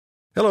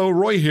Hello,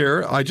 Roy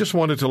here. I just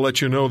wanted to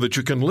let you know that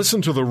you can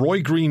listen to The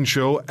Roy Green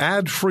Show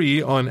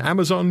ad-free on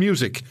Amazon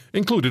Music,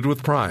 included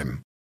with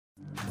Prime.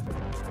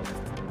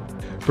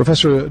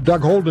 Professor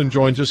Doug Holden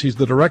joins us. He's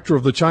the director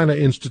of the China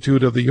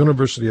Institute of the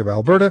University of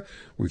Alberta.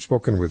 We've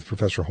spoken with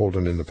Professor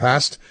Holden in the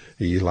past.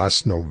 He,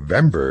 last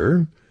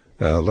November,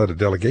 led a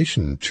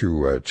delegation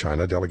to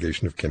China, a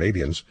delegation of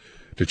Canadians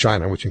to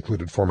China, which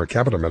included former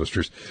cabinet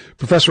ministers.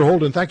 Professor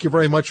Holden, thank you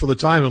very much for the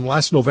time. And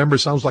last November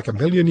sounds like a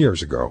million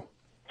years ago.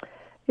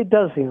 It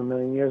does seem a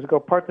million years ago,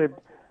 partly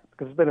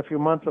because it's been a few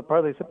months, but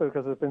partly simply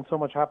because there's been so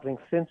much happening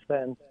since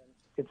then.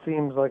 It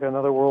seems like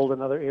another world,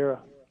 another era.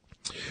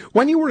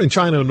 When you were in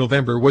China in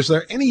November, was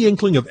there any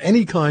inkling of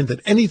any kind that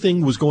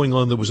anything was going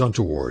on that was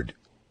untoward?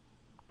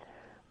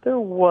 There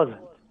wasn't.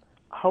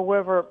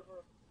 However,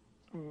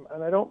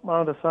 and I don't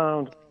want to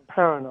sound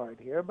paranoid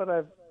here, but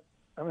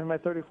I'm in my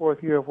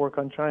 34th year of work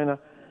on China.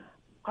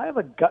 I have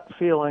a gut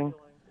feeling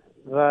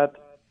that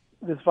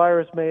this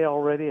virus may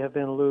already have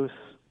been loose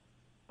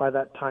by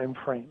that time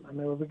frame. I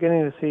mean, we're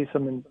beginning to see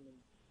some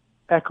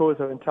echoes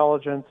of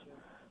intelligence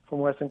from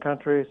Western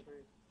countries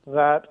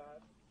that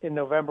in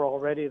November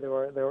already there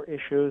were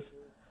issues.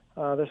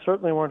 There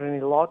certainly weren't any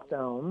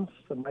lockdowns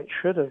that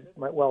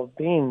might well have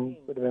been,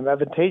 would have been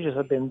advantageous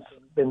have been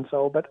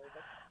so, but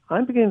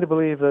I'm beginning to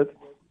believe that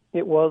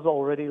it was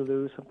already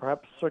loose and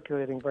perhaps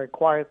circulating very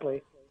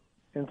quietly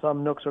in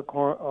some nooks or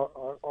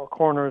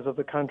corners of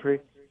the country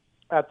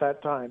at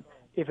that time.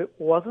 If it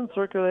wasn't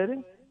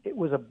circulating, it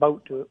was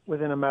about to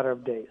within a matter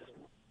of days.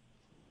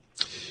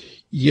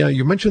 Yeah,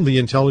 you mentioned the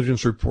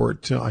intelligence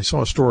report. I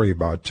saw a story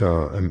about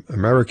an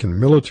American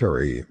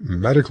military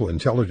medical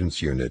intelligence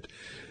unit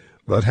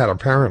that had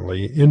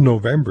apparently in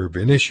November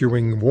been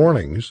issuing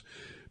warnings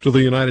to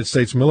the United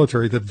States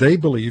military that they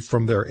believe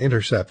from their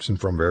intercepts and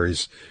from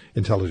various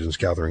intelligence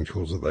gathering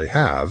tools that they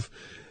have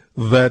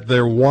that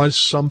there was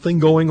something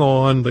going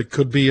on that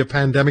could be a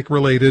pandemic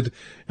related,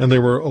 and they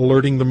were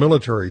alerting the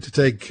military to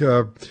take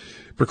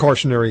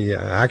precautionary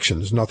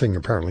actions. Nothing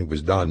apparently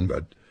was done,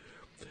 but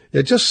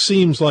it just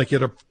seems like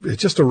it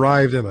just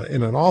arrived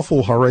in an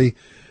awful hurry.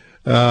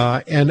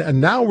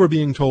 And now we're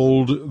being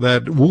told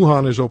that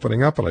Wuhan is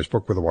opening up. And I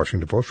spoke with a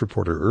Washington Post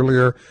reporter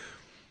earlier.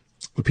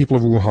 The people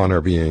of Wuhan are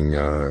being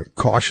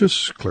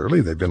cautious. Clearly,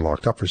 they've been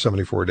locked up for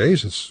 74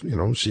 days. It's,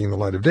 seeing the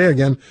light of day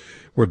again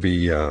would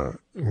be an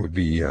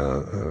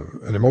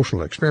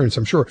emotional experience,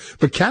 I'm sure.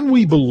 But can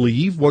we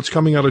believe what's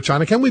coming out of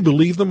China? Can we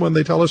believe them when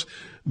they tell us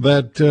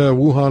that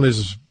Wuhan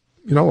is,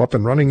 up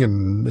and running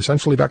and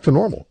essentially back to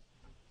normal?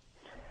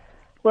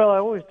 Well, I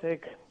always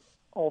take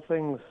all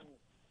things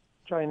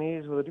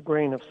Chinese with a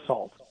grain of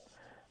salt.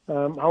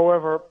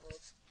 However,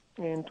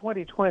 in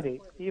 2020,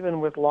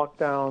 even with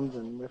lockdowns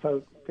and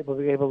without people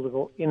being able to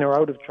go in or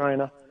out of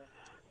China,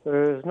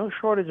 there is no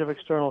shortage of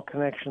external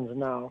connections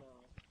now.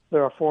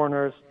 There are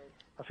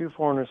a few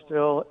foreigners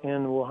still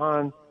in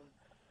Wuhan,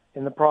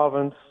 in the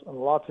province, and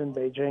lots in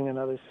Beijing and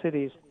other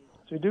cities.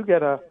 So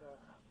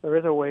there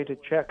is a way to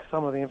check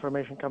some of the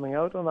information coming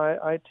out, and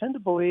I tend to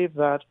believe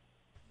that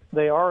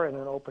they are in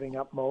an opening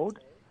up mode.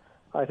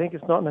 I think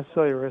it's not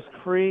necessarily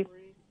risk-free.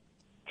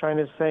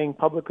 China is saying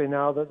publicly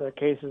now that their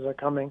cases are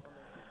coming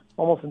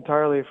almost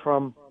entirely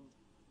from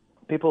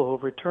people who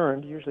have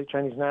returned, usually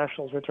Chinese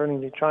nationals returning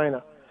to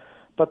China.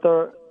 But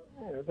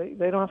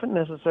they haven't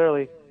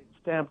necessarily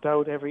stamped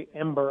out every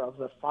ember of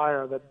the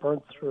fire that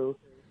burnt through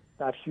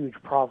that huge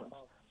province.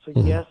 So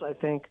yes, I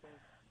think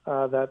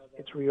that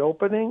it's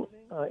reopening.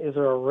 Is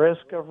there a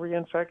risk of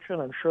reinfection?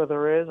 I'm sure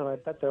there is, and I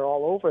bet they're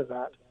all over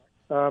that.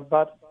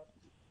 But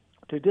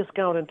to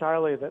discount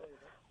entirely that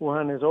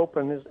Wuhan is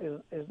open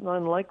is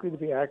unlikely to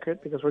be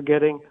accurate, because we're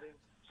getting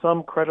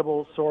some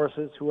credible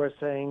sources who are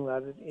saying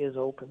that it is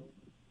open.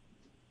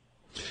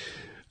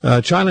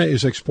 China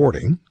is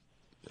exporting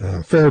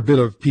a fair bit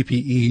of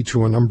PPE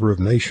to a number of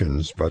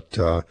nations, but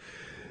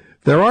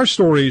there are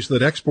stories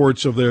that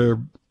exports of their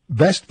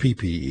best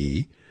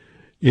PPE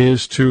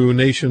is to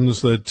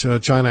nations that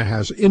China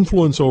has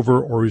influence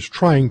over or is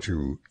trying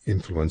to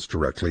influence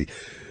directly.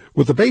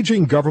 Would the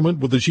Beijing government,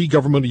 would the Xi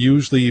government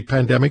use the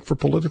pandemic for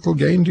political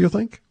gain, do you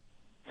think?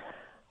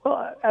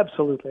 Well,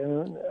 absolutely.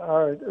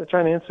 The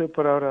China Institute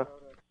put out a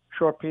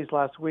short piece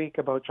last week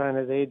about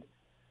China's aid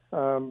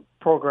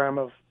program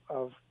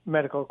of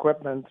medical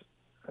equipment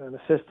and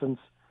assistance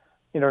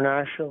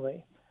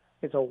internationally.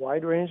 It's a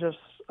wide range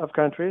of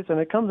countries, and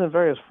it comes in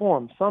various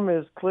forms. Some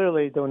is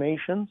clearly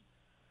donations,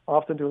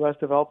 often to less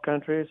developed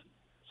countries,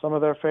 some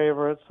of their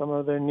favorites, some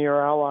of their near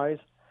allies.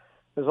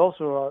 There's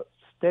also a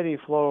steady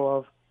flow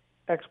of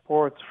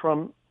exports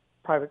from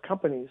private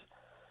companies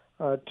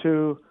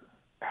to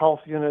health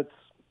units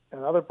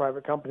and other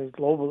private companies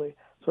globally.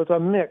 So it's a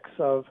mix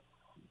of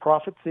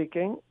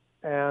profit-seeking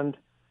and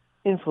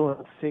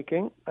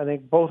influence-seeking. I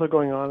think both are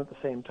going on at the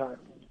same time.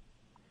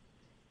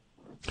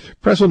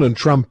 President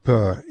Trump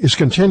is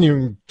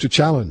continuing to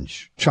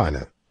challenge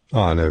China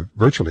on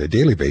virtually a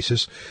daily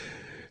basis,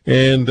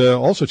 and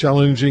also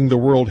challenging the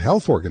World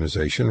Health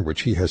Organization,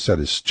 which he has said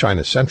is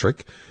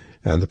China-centric.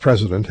 And the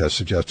president has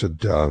suggested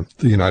the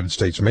United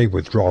States may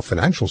withdraw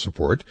financial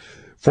support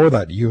for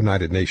that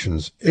United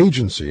Nations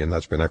agency, and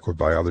that's been echoed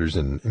by others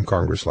in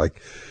Congress,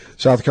 like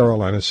South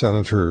Carolina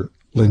Senator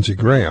Lindsey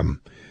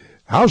Graham.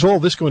 How's all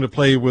this going to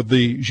play with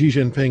the Xi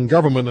Jinping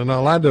government? And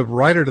I'll add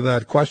right to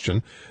that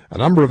question. A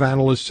number of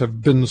analysts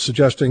have been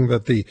suggesting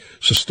that the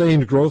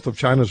sustained growth of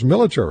China's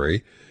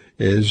military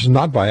is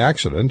not by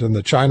accident, and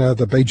that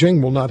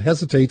Beijing will not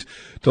hesitate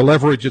to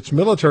leverage its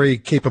military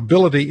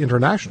capability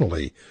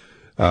internationally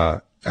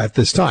at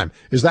this time.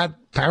 Is that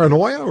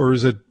paranoia, or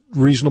is it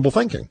reasonable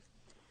thinking?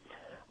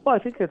 Well, I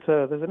think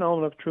there's an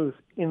element of truth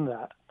in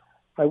that.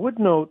 I would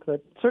note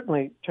that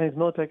certainly Chinese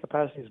military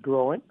capacity is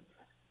growing,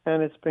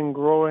 and it's been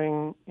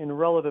growing in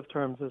relative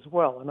terms as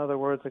well. In other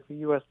words, like the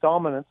U.S.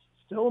 dominance,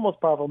 still the most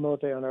powerful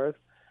military on earth,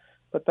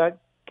 but that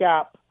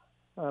gap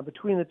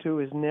between the two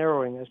is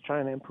narrowing as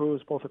China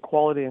improves both the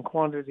quality and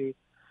quantity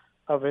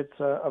of its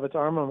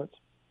armaments.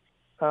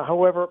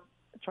 However,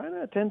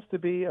 China tends to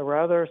be a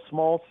rather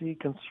small C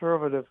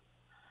conservative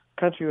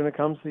country when it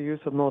comes to the use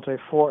of military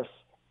force,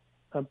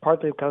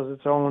 partly because of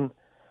its own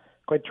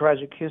quite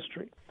tragic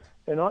history.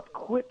 They're not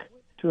quick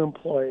to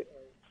employ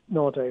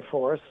military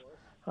force.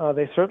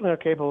 They certainly are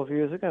capable of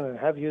using it and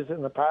have used it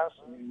in the past,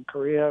 in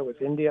Korea,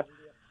 with India,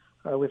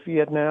 with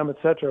Vietnam,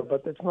 etc.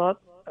 But it's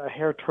not a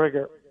hair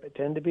trigger. They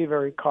tend to be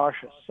very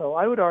cautious. So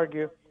I would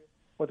argue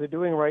what they're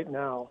doing right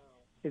now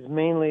is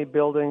mainly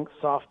building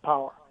soft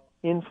power,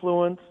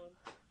 influence,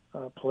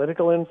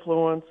 political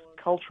influence,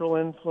 cultural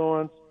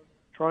influence,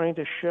 trying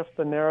to shift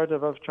the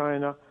narrative of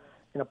China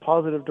in a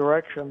positive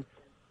direction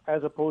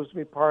as opposed to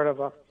be part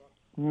of a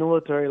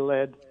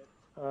military-led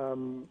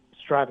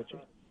strategy.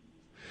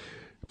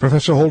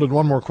 Professor Holden,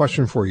 one more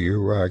question for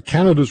you.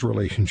 Canada's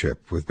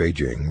relationship with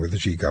Beijing, with the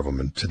Xi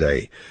government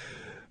today.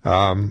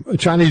 A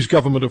Chinese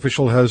government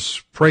official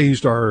has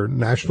praised our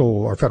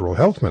federal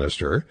health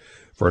minister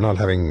for not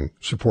having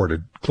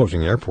supported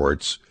closing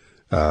airports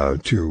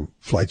to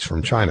flights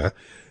from China.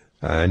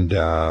 And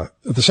at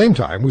the same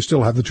time, we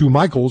still have the two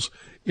Michaels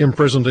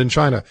imprisoned in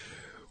China.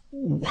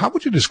 How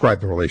would you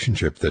describe the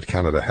relationship that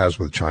Canada has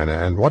with China,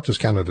 and what does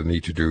Canada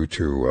need to do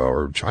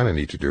or China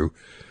need to do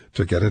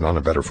to get it on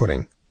a better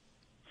footing?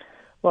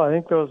 Well, I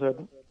think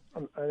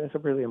that's a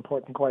really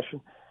important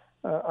question.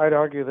 I'd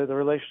argue that the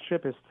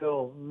relationship is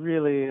still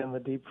really in the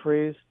deep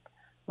freeze.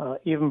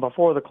 Even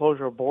before the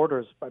closure of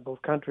borders by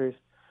both countries,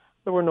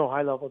 there were no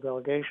high-level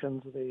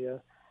delegations.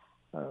 The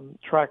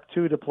Track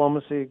 2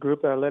 diplomacy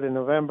group that I led in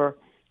November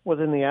was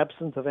in the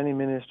absence of any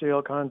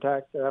ministerial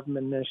contact. There haven't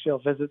been ministerial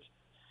visits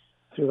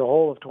through the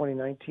whole of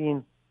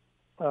 2019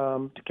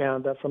 to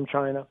Canada from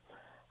China.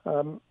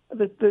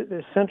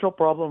 The central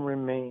problem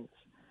remains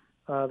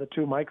the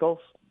two Michaels,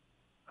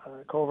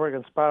 Kovrig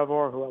and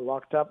Spavor, who are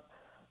locked up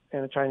in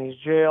a Chinese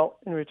jail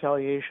in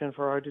retaliation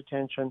for our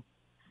detention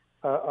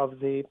of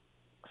the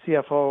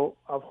CFO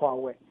of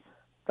Huawei.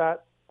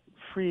 That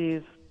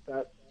freeze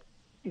that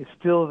is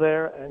still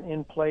there and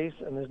in place,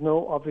 and there's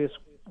no obvious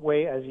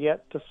way as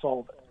yet to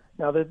solve it.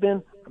 Now, there's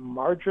been a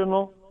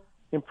marginal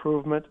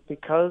improvement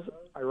because,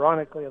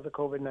 ironically, of the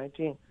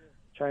COVID-19.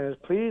 China is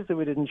pleased that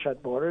we didn't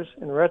shut borders.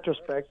 In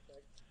retrospect,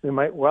 we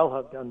might well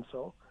have done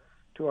so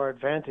to our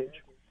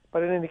advantage.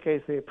 But in any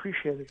case, they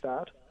appreciated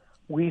that.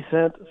 We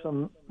sent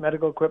some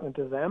medical equipment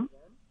to them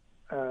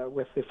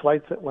with the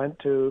flights that went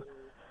to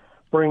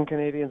bring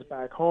Canadians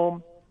back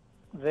home.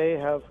 They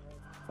have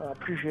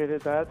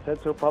appreciated that, said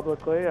so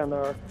publicly, and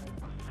are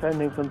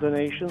sending some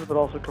donations, but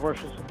also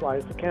commercial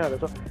supplies to Canada.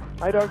 So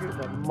I'd argue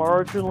it's a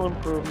marginal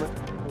improvement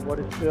in what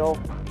is still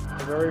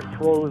a very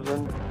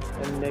frozen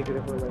and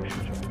negative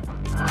relationship.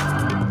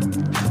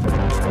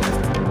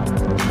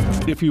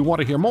 If you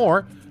want to hear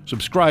more,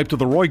 subscribe to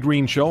The Roy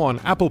Green Show on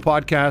Apple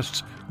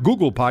Podcasts,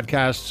 Google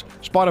Podcasts,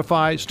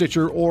 Spotify,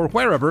 Stitcher, or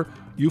wherever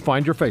you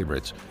find your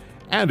favorites.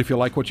 And if you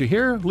like what you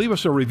hear, leave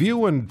us a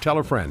review and tell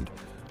a friend.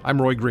 I'm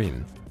Roy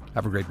Green.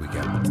 Have a great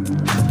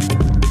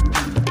weekend.